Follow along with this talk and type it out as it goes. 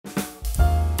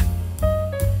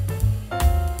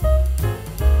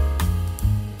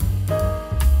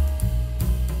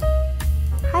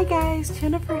guys,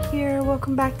 Jennifer here.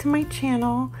 Welcome back to my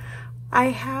channel. I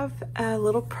have a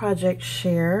little project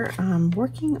share. I'm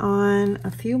working on a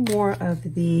few more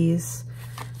of these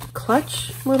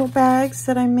clutch little bags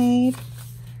that I made.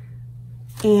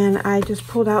 And I just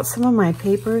pulled out some of my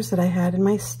papers that I had in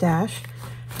my stash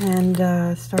and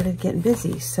started getting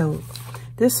busy. So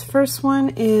this first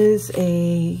one is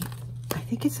I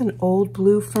think it's an old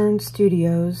Blue Fern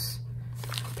Studios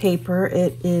paper.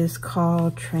 It is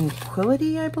called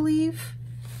Tranquility, I believe.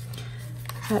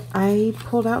 But I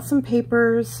pulled out some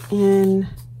papers and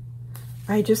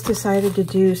I just decided to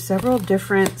do several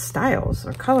different styles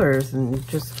or colors and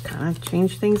just kind of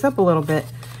change things up a little bit.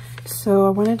 So I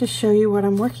wanted to show you what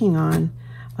I'm working on.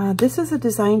 This is a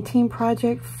design team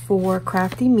project for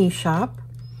Crafty Me Shop.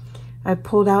 I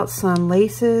pulled out some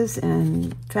laces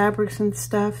and fabrics and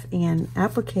stuff and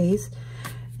appliques,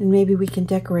 and maybe we can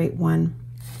decorate one.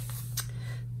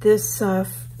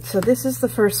 So this is the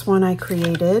first one I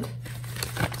created,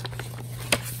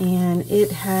 and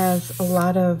it has a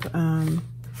lot of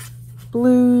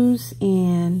blues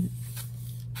and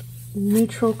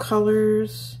neutral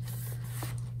colors,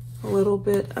 a little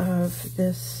bit of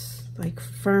this like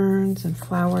ferns and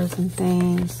flowers and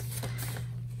things.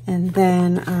 And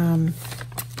then,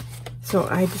 so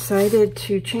I decided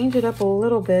to change it up a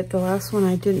little bit. The last one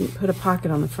I didn't put a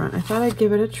pocket on the front. I thought I'd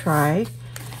give it a try,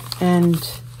 and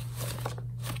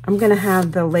I'm gonna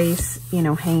have the lace, you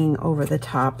know, hanging over the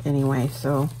top anyway.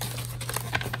 So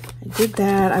I did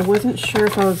that. I wasn't sure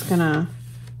if I was gonna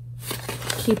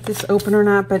keep this open or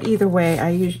not, but either way,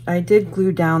 I did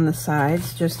glue down the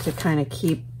sides just to kind of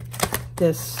keep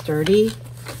this sturdy.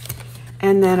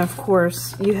 And then of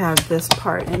course you have this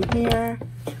part in here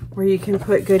where you can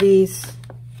put goodies.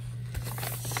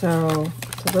 So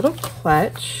it's a little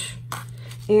clutch.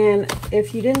 And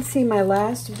if you didn't see my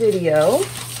last video,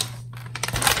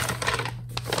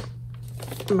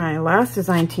 my last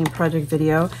design team project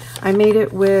video, I made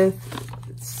it with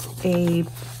a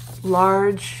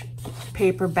large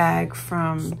paper bag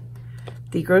from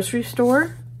the grocery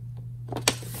store.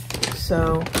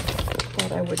 So I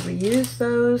thought I would reuse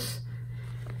those.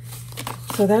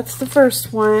 So that's the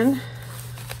first one.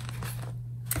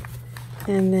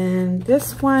 And then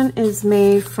this one is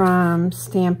made from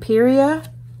Stamperia.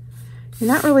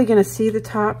 You're not really going to see the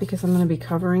top because I'm going to be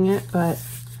covering it, but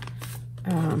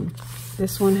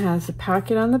this one has a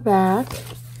pocket on the back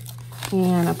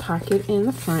and a pocket in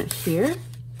the front here.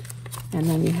 And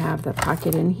then you have the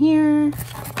pocket in here,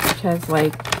 which has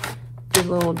like a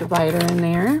little divider in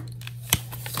there.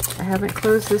 I haven't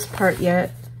closed this part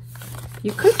yet.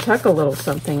 You could tuck a little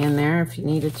something in there if you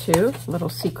needed to, a little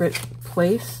secret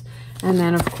place. And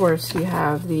then of course you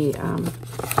have the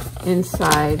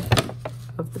inside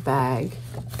of the bag.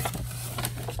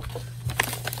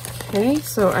 Okay,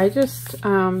 so I just,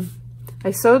 I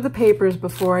sewed the papers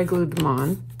before I glued them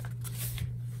on.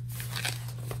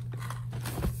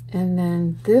 And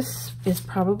then this is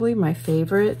probably my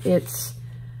favorite. It's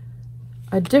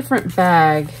a different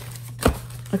bag.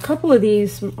 A couple of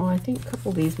these, oh, I think a couple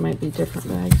of these might be different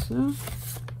bags. No,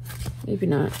 maybe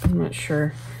not, I'm not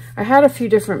sure. I had a few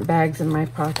different bags in my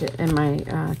pocket, in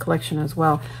my collection as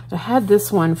well. I had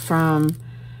this one from,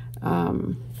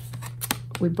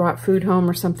 we brought food home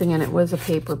or something, and it was a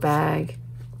paper bag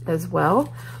as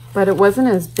well. But it wasn't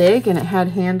as big, and it had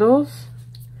handles.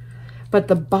 But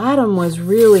the bottom was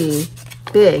really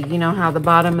big. You know how the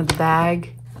bottom of the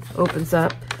bag opens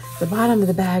up? The bottom of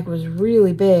the bag was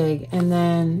really big, and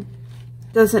then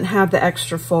doesn't have the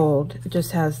extra fold. It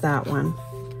just has that one.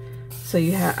 So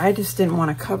you have, I just didn't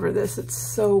want to cover this. It's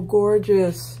so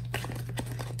gorgeous.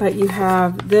 But you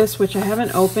have this, which I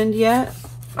haven't opened yet.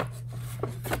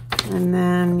 And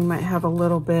then you might have a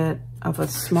little bit of a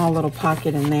small little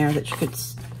pocket in there that you could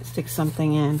stick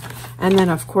something in. And then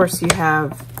of course you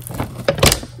have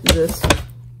this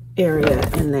area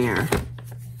in there.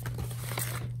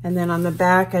 And then on the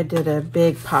back, I did a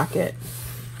big pocket.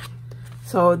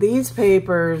 So these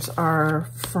papers are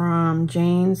from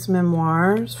Jane's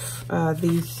Memoirs.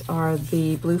 These are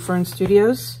the Blue Fern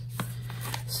Studios.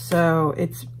 So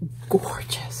it's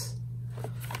gorgeous.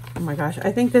 Oh my gosh,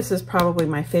 I think this is probably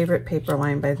my favorite paper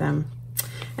line by them.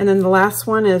 And then the last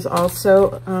one is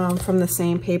also from the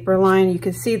same paper line. You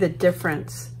can see the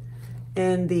difference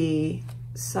in the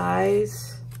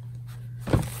size.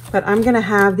 But I'm gonna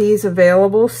have these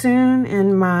available soon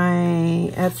in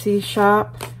my Etsy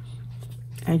shop.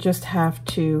 I just have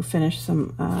to finish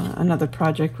some another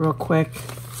project real quick.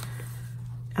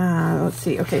 Let's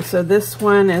see. Okay, so this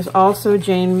one is also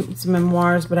Jane's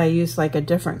Memoirs, but I used like a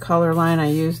different color line. I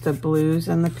used the blues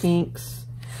and the pinks.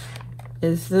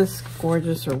 Is this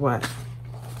gorgeous or what?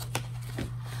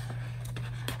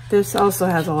 This also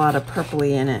has a lot of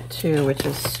purpley in it too, which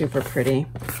is super pretty.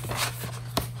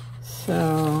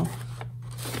 So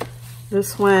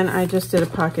this one, I just did a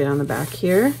pocket on the back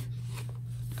here.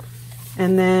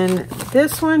 And then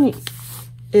this one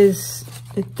is,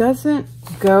 it doesn't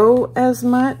go as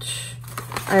much.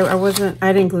 I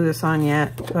didn't glue this on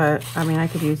yet, but I mean, I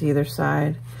could use either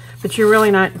side. But you're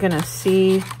really not gonna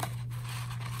see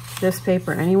this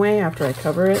paper anyway after I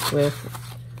cover it with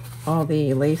all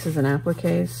the laces and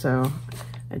appliques, so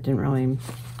it didn't really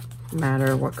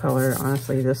matter what color,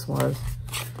 honestly, this was.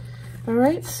 All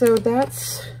right, so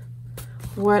that's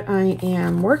what I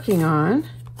am working on.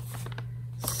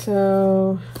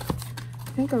 So I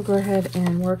think I'll go ahead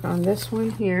and work on this one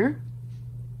here,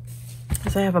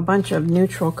 because I have a bunch of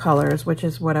neutral colors, which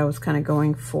is what I was kind of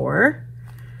going for.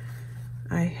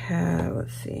 I have,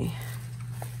 let's see,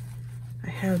 I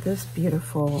have this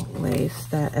beautiful lace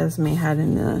that Esme had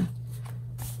in the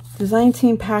design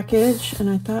team package, and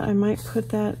I thought I might put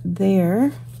that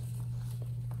there.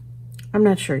 I'm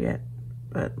not sure yet,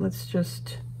 but let's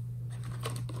just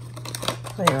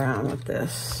play around with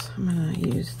this. I'm gonna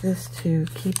use this to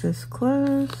keep this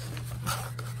closed.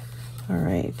 All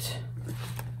right.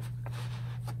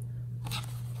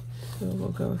 So we'll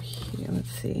go here,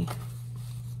 let's see.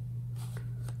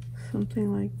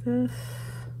 Something like this.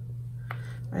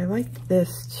 I like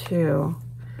this too.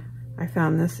 I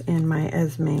found this in my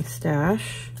Esme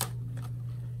stash,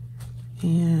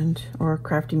 or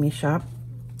Crafty Me Shop.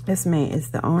 Esme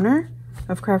is the owner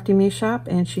of Crafty Me Shop,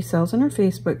 and she sells in her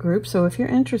Facebook group. So if you're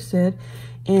interested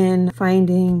in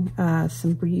finding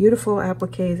some beautiful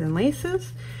appliques and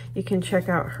laces, you can check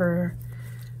out her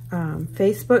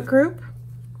Facebook group.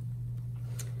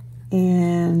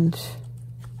 And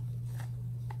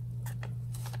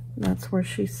that's where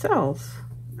she sells.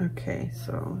 Okay,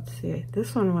 so let's see.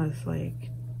 This one was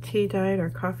like tea dyed or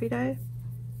coffee dyed.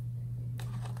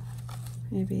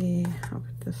 Maybe I'll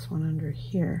put this one under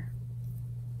here.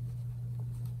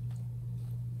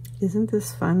 Isn't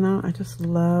this fun though? I just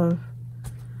love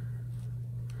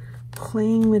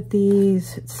playing with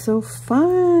these. It's so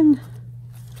fun.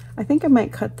 I think I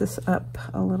might cut this up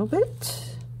a little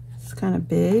bit. It's kind of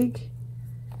big.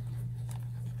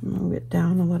 Move it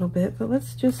down a little bit, but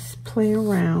let's just play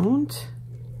around.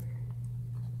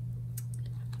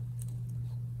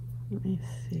 Let me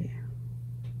see.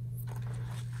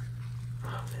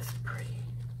 Oh, this is pretty.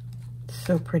 It's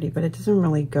so pretty, but it doesn't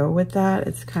really go with that.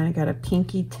 It's kind of got a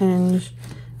pinky tinge,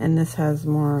 and this has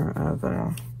more of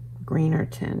a greener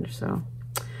tinge, so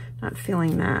not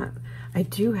feeling that. I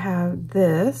do have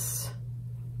this,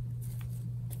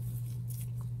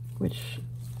 which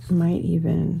might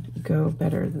even go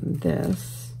better than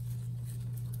this,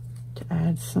 to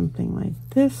add something like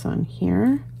this on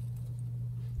here.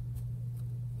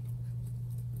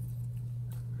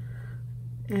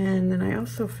 And then I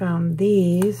also found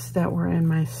these that were in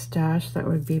my stash that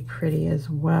would be pretty as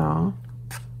well.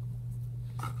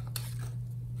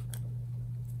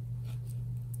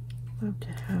 Love to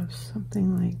have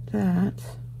something like that.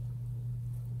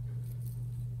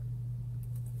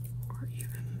 Or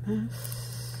even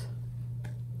this.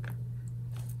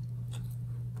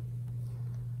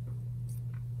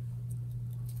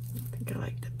 I think I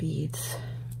like the beads.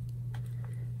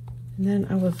 And then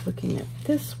I was looking at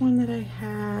this one that I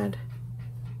had.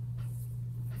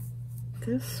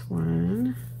 This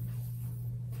one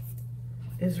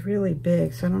is really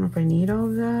big, so I don't know if I need all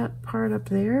of that part up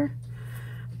there,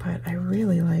 but I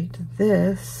really liked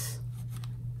this.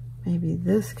 Maybe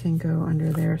this can go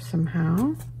under there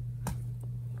somehow.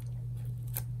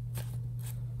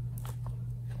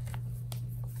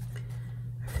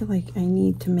 I feel like I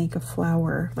need to make a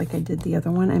flower like I did the other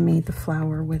one. I made the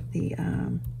flower with the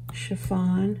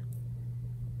chiffon.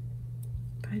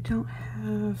 But I don't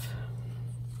have,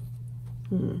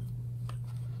 I'll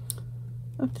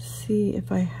have to see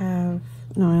if I have,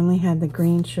 no, I only had the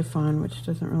green chiffon, which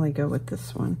doesn't really go with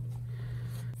this one.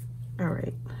 All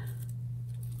right,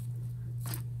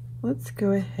 let's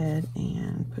go ahead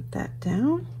and put that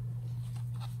down.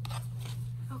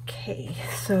 Okay,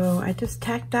 so I just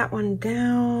tacked that one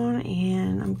down,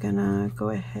 and I'm gonna go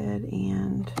ahead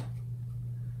and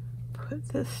put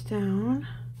this down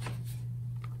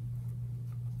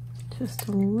just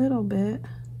a little bit.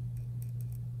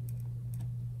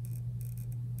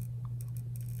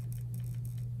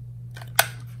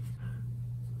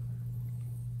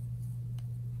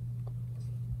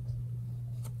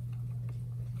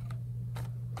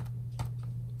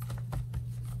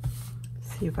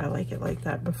 See if I like it like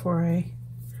that before I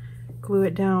glue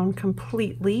it down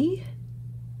completely.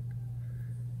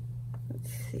 Let's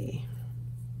see.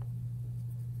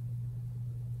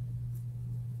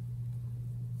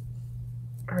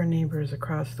 our neighbors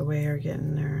across the way are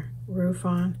getting their roof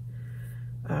on,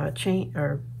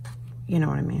 or you know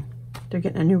what I mean. They're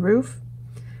getting a new roof,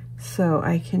 so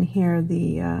I can hear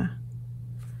the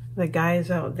guys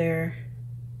out there.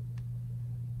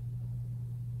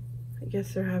 I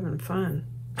guess they're having fun.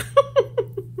 I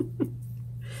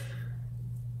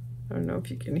don't know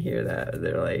if you can hear that.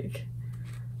 They're like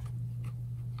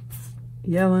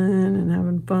yelling and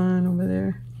having fun over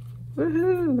there.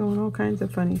 Woohoo! Going all kinds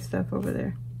of funny stuff over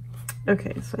there.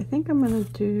 Okay, so I think I'm gonna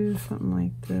do something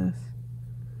like this.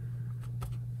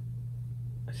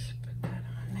 Let's put that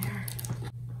on there.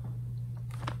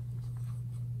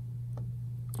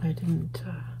 I didn't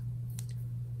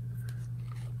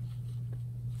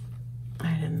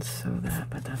sew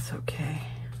that, but that's okay.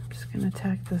 I'm just gonna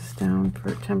tack this down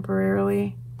for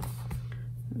temporarily.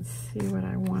 Let's see what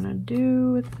I want to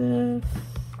do with this.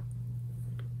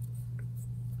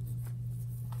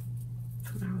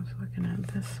 So I was looking at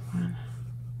this one,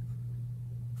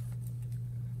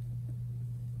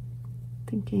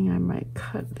 thinking I might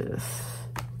cut this.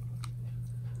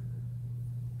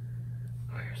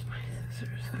 Where's my scissors?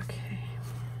 Okay.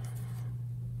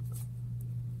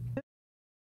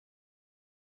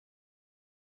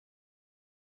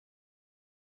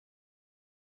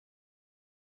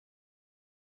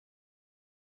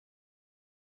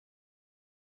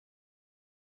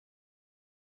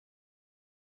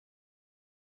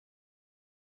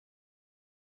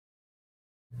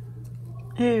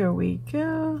 There we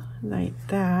go, like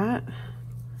that.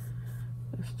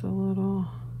 Just a little.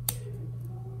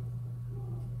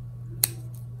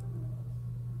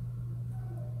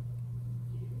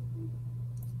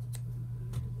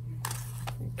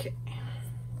 Okay.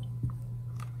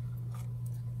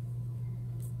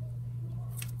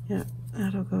 Yep,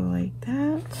 that'll go like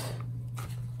that.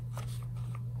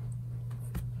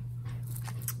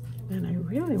 And I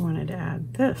really wanted to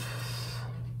add this.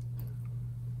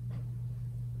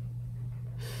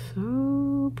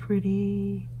 So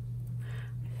pretty.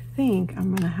 I think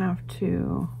I'm gonna have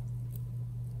to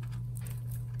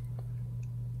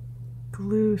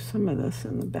glue some of this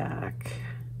in the back.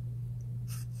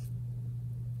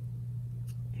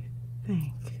 I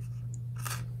think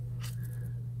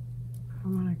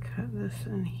I'm gonna cut this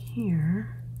in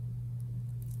here.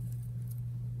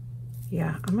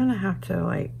 Yeah, I'm gonna have to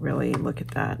like really look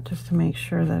at that just to make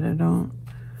sure that I don't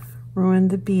ruin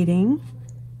the beading.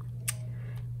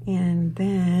 And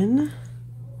then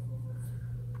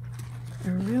I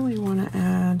really want to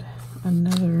add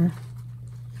another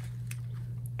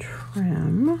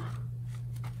trim.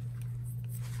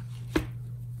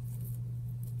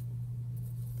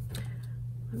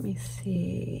 Let me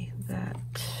see that.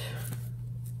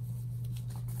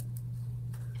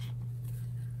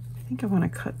 I think I want to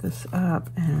cut this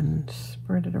up and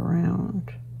spread it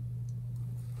around.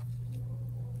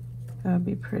 That would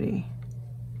be pretty.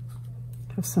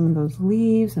 Have some of those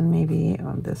leaves, and maybe,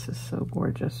 oh, this is so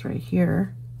gorgeous right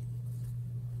here.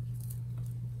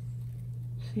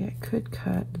 See, I could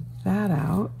cut that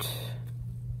out.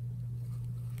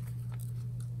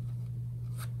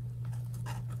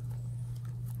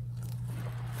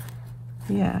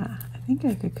 Yeah, I think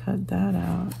I could cut that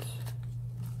out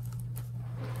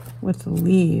with the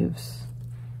leaves.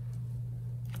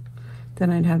 Then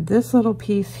I'd have this little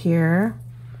piece here.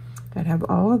 I'd have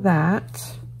all of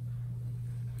that.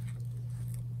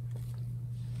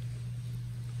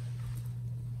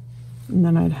 And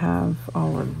then I'd have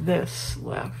all of this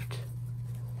left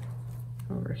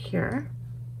over here.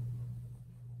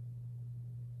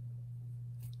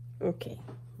 Okay,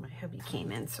 my hubby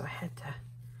came in, so I had to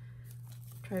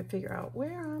try to figure out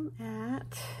where I'm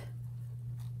at.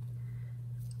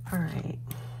 All right.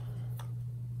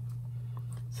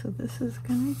 So this is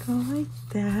gonna go like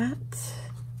that.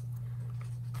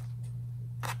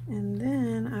 And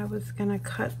then I was gonna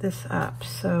cut this up.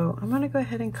 So I'm gonna go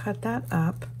ahead and cut that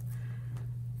up.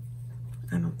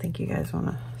 I don't think you guys want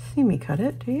to see me cut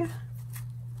it, do you?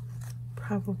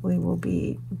 Probably will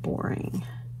be boring.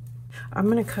 I'm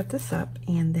going to cut this up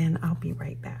and then I'll be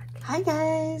right back. Hi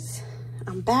guys,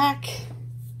 I'm back.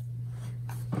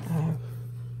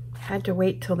 Had to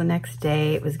wait till the next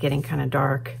day. It was getting kind of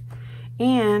dark.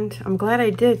 And I'm glad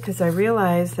I did, because I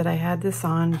realized that I had this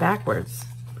on backwards.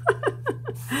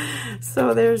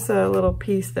 So there's a little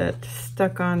piece that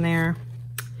stuck on there.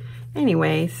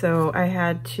 Anyway, so I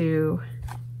had to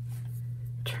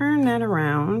turn that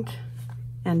around,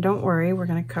 and don't worry, we're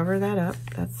going to cover that up.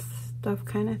 That's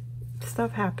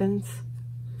stuff happens.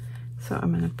 So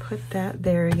I'm going to put that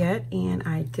there yet, and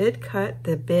I did cut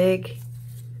the big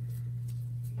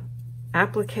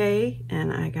applique,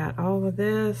 and I got all of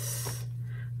this.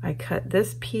 I cut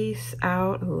this piece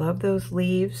out. I love those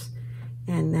leaves.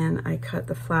 And then I cut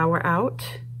the flower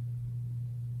out.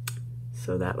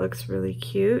 So that looks really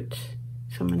cute.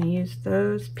 So I'm going to use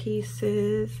those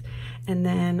pieces. And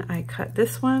then I cut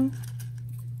this one.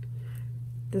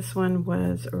 This one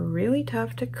was really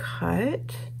tough to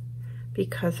cut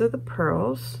because of the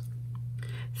pearls.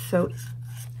 So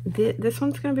this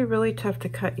one's going to be really tough to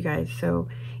cut, you guys. So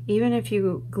even if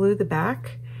you glue the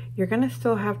back, you're going to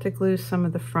still have to glue some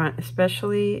of the front,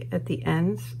 especially at the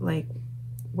ends, like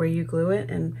where you glue it.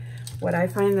 And what I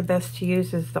find the best to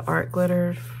use is the art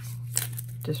glitter.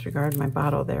 Disregard my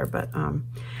bottle there, but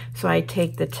so I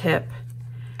take the tip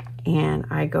and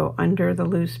I go under the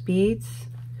loose beads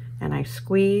and I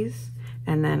squeeze,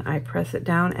 and then I press it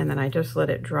down, and then I just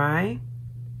let it dry.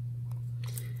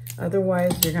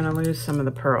 Otherwise you're going to lose some of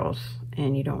the pearls,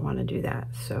 and you don't want to do that.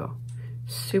 So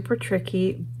super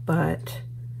tricky, but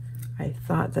I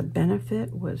thought the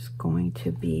benefit was going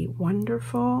to be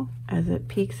wonderful as it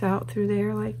peeks out through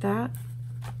there like that.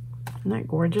 Isn't that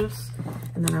gorgeous?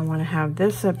 And then I want to have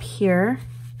this up here.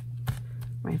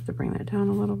 Might have to bring that down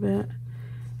a little bit.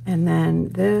 And then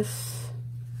this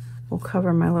will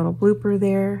cover my little blooper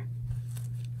there.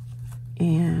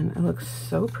 And it looks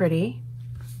so pretty.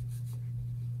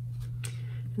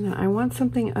 And then I want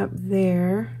something up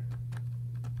there.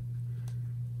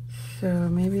 So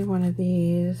maybe one of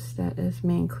these that is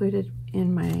included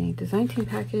in my design team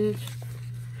package.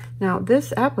 Now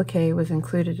this applique was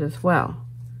included as well.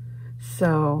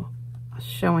 So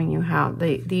showing you how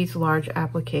these large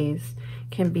appliques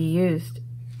can be used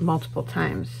multiple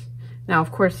times. Now,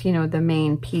 of course, you know, the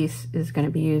main piece is going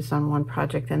to be used on one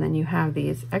project, and then you have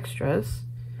these extras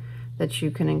that you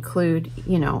can include,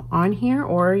 you know, on here,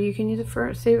 or you can use it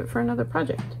for, save it for another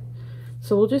project.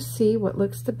 So we'll just see what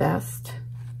looks the best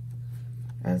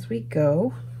as we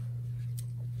go.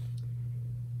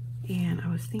 And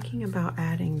I was thinking about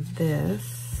adding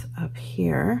this up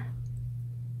here.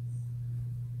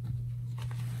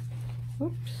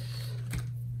 Oops.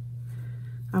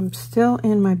 I'm still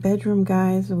in my bedroom,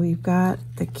 guys. We've got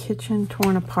the kitchen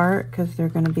torn apart because they're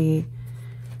going to be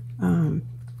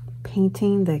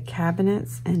painting the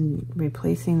cabinets and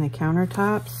replacing the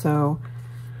countertops. So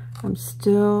I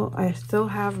still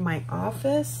have my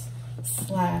office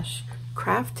 /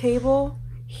 craft table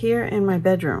here in my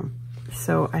bedroom.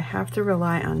 So I have to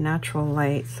rely on natural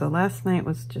light. So last night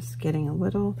was just getting a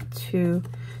little too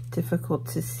difficult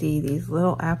to see these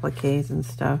little appliques and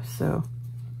stuff. So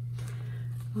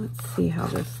let's see how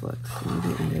this looks.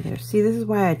 Maybe under there. See, this is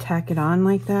why I tack it on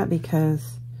like that,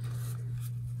 because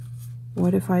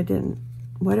what if I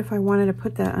wanted to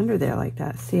put that under there like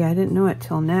that? See, I didn't know it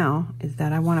till now, is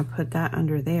that I want to put that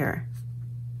under there.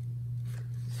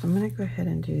 So I'm going to go ahead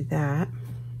and do that.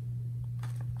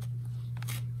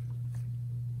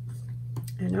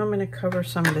 I know I'm going to cover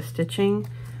some of the stitching,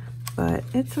 but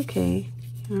it's okay,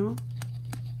 you know,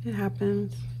 it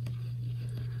happens.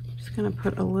 I'm just going to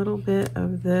put a little bit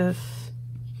of this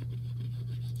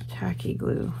tacky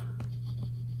glue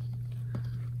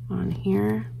on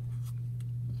here.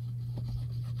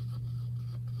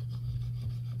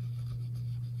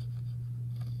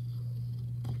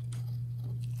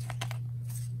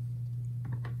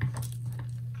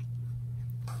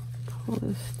 Pull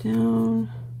this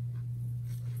down.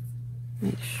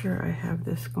 Make sure I have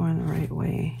this going the right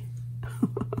way.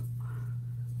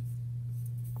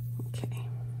 Okay.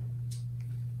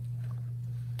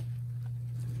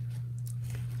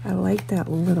 I like that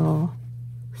little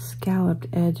scalloped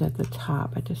edge at the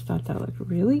top. I just thought that looked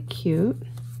really cute.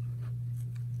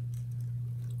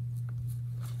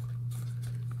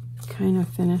 Kind of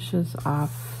finishes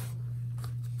off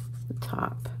the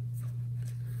top.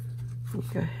 I'll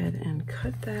go ahead and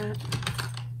cut that.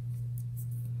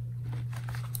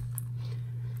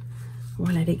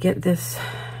 Wanted to get this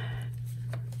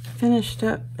finished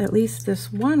up, at least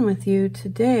this one with you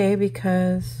today,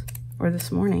 because, or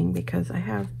this morning, because I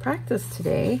have practice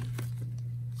today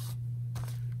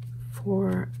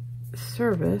for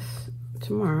service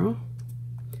tomorrow.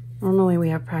 Normally we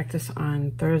have practice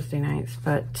on Thursday nights,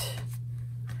 but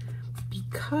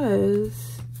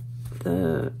because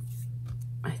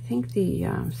I think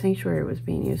the sanctuary was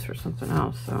being used for something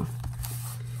else, so.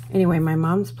 Anyway, my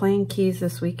mom's playing keys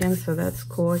this weekend, so that's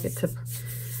cool. I get to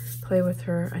play with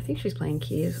her. I think she's playing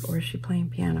keys, or is she playing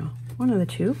piano? One of the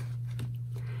two.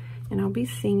 And I'll be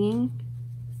singing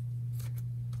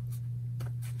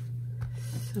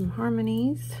some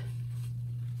harmonies.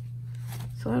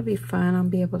 So that'll be fun. I'll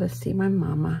be able to see my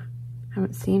mama.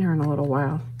 Haven't seen her in a little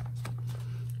while.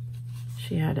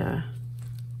 She had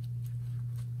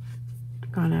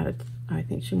gone out I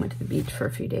think she went to the beach for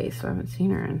a few days, so I haven't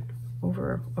seen her in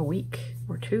over a week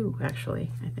or two,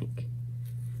 actually, I think.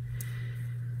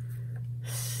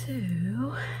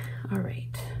 So, all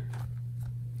right.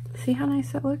 See how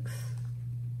nice that looks?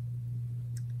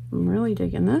 I'm really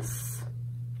digging this.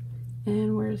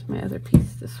 And where's my other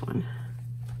piece? This one.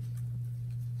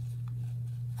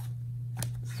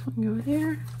 This one go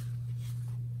there.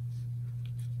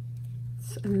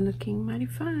 It's looking mighty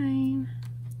fine.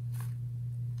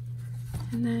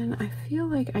 And then I feel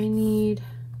like I need,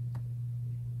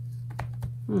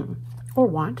 or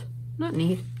want, not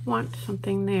need, want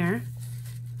something there.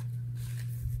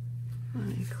 Let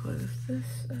me close this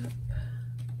up.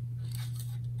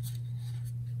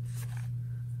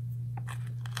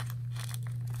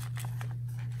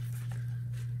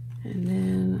 And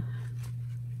then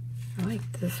I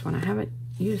like this one. I haven't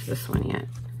used this one yet.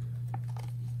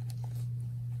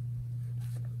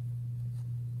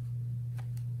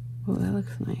 Oh, that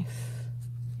looks nice.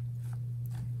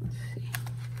 Let's see.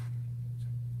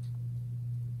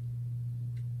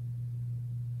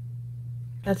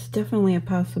 That's definitely a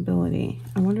possibility.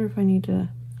 I wonder if I need to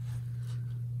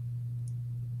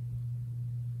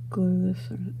glue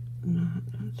this or not.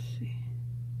 Let's see.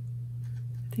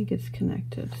 I think it's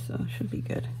connected, so it should be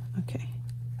good. Okay.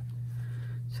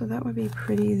 So that would be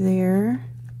pretty there.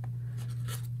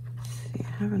 Let's see,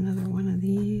 I have another one of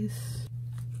these.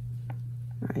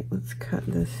 All right, let's cut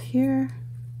this here.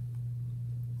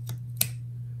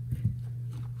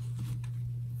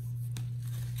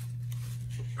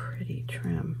 Pretty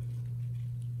trim.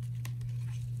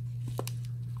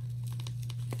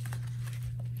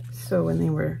 So when they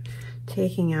were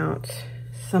taking out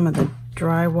some of the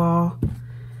drywall,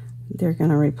 they're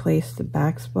going to replace the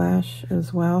backsplash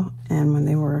as well. And when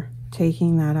they were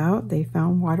taking that out, they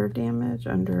found water damage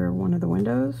under one of the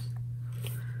windows.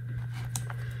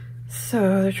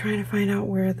 So they're trying to find out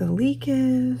where the leak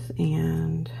is,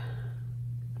 and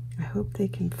I hope they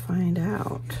can find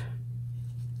out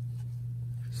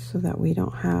so that we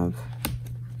don't have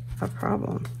a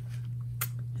problem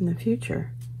in the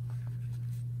future.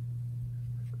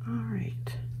 All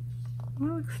right,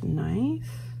 well, looks nice.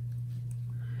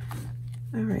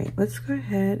 All right, let's go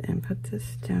ahead and put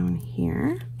this down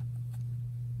here.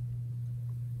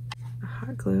 A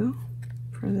hot glue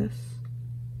for this.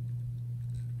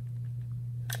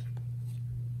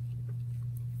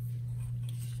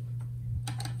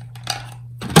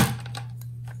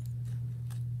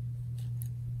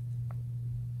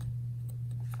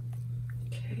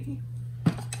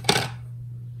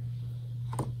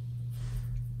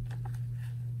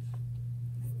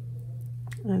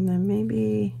 And then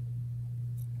maybe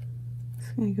it's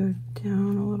going to go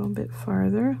down a little bit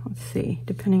farther. Let's see,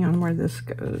 depending on where this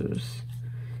goes.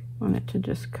 I want it to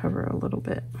just cover a little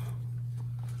bit.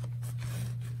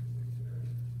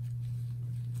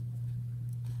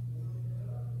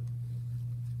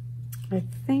 I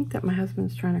think that my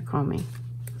husband's trying to call me.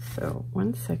 So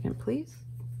 1 second, please.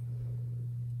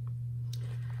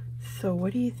 So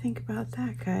what do you think about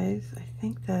that, guys? I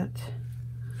think that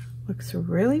looks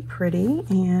really pretty,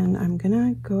 and I'm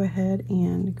gonna go ahead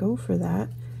and go for that.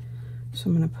 So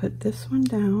I'm gonna put this one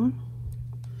down,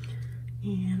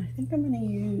 and I think I'm gonna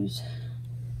use,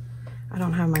 I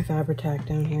don't have my Fabri-Tac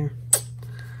down here.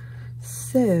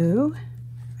 So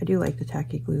I do like the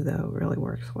tacky glue though, it really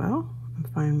works well. I'm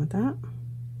fine with that.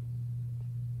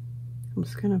 I'm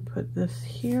just gonna put this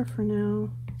here for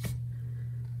now,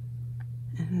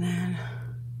 and then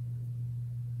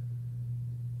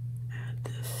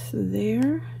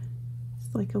there.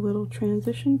 It's like a little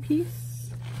transition piece.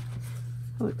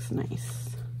 That looks nice.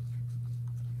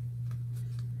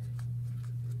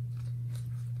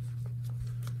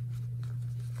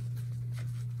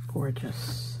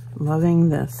 Gorgeous. Loving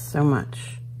this so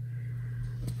much.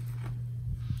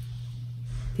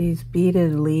 These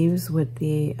beaded leaves with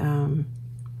the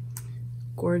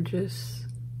gorgeous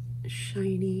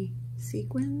shiny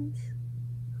sequins.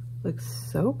 Looks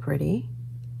so pretty.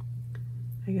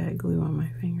 I got glue on my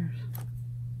fingers.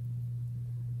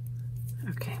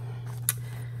 Okay,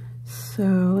 so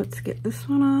let's get this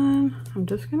one on. I'm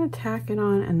just gonna tack it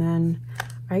on, and then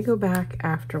I go back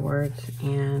afterwards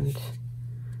and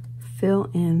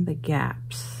fill in the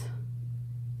gaps,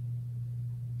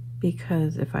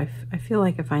 because if I feel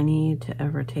like if I need to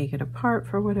ever take it apart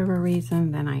for whatever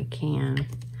reason, then I can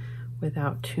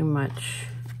without too much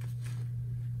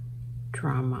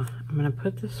drama. I'm gonna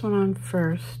put this one on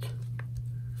first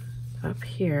up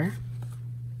here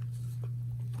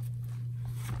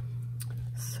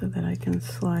so that I can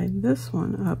slide this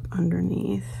one up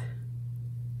underneath.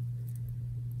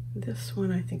 This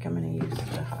one I think I'm going to use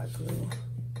the hot glue.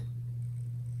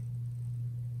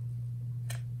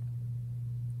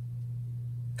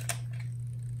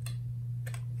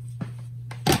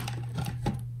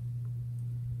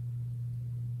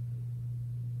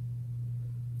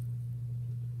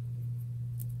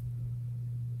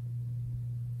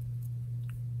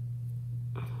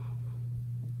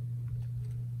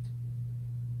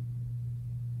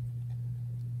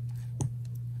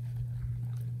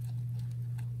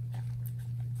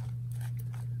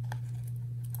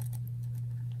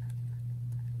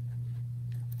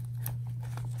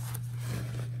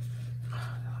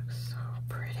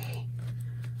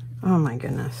 Oh my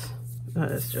goodness,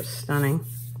 that is just stunning.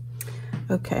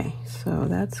 Okay, so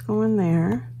that's going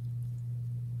there.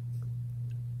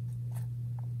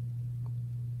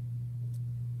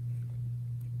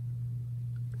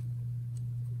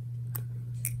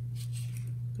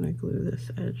 I'm gonna glue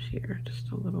this edge here just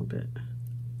a little bit.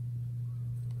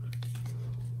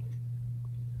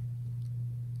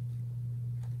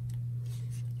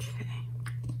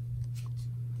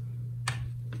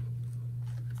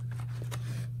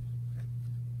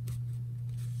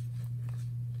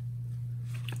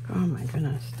 Oh my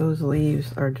goodness, those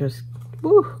leaves are just,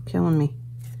 woo, killing me.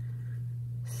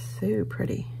 So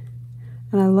pretty.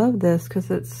 And I love this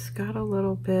because it's got a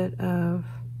little bit of,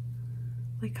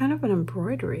 like kind of an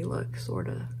embroidery look, sort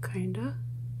of, kind of.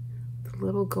 The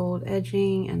little gold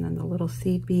edging and then the little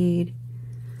seed bead.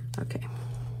 Okay.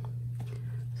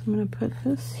 So I'm going to put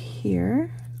this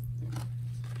here.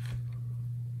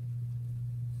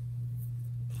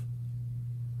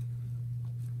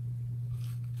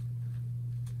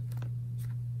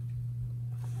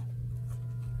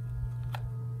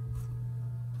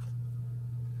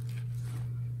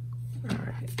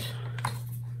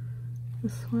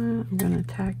 This one I'm going to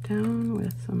tack down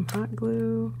with some hot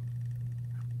glue.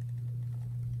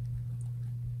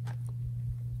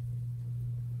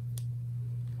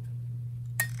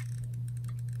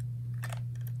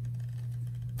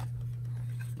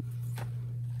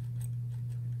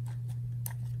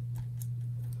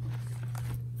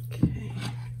 Okay.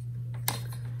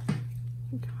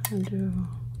 I'm going to do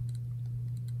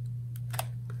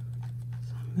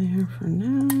some there for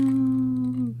now.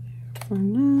 There for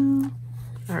now.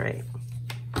 All right.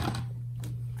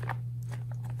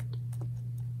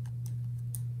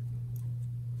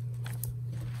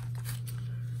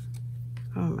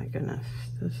 Oh my goodness,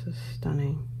 this is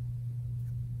stunning.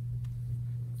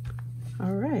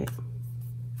 All right.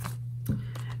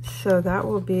 So that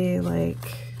will be like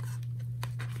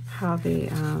how the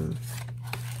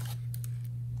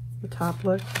top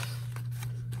looks.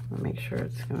 I'll make sure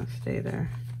it's gonna stay there.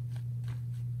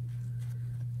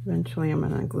 Eventually I'm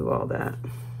gonna glue all that.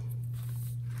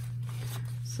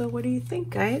 So what do you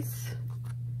think, guys?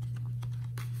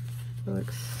 It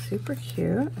looks super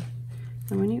cute.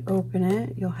 And when you open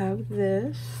it, you'll have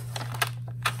this.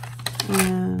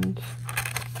 And,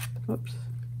 whoops,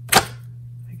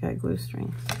 I got glue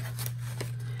strings.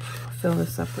 Fill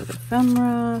this up with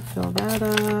ephemera, fill that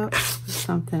up, put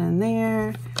something in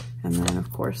there, and then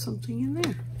of course something in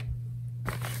there.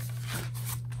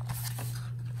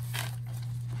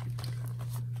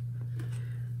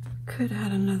 Could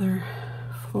add another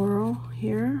floral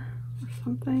here or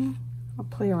something. I'll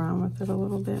play around with it a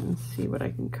little bit and see what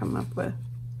I can come up with.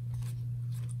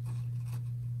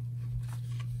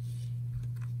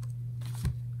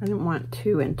 I didn't want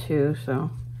 2 and 2,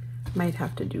 so I might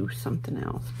have to do something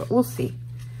else, but we'll see.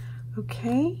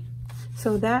 Okay,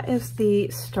 so that is the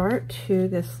start to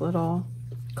this little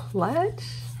clutch.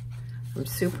 I'm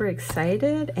super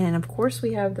excited, and of course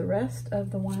we have the rest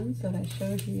of the ones that I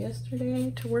showed you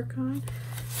yesterday to work on.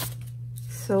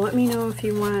 So let me know if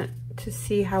you want to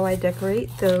see how I decorate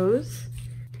those,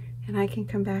 and I can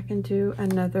come back and do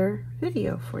another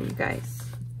video for you guys.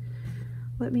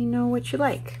 Let me know what you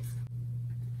like.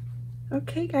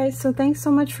 Okay guys, so thanks so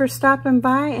much for stopping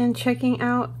by and checking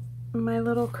out my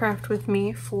little craft with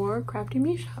me for Crafty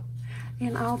Me Shop,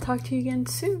 and I'll talk to you again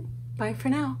soon. Bye for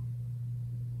now.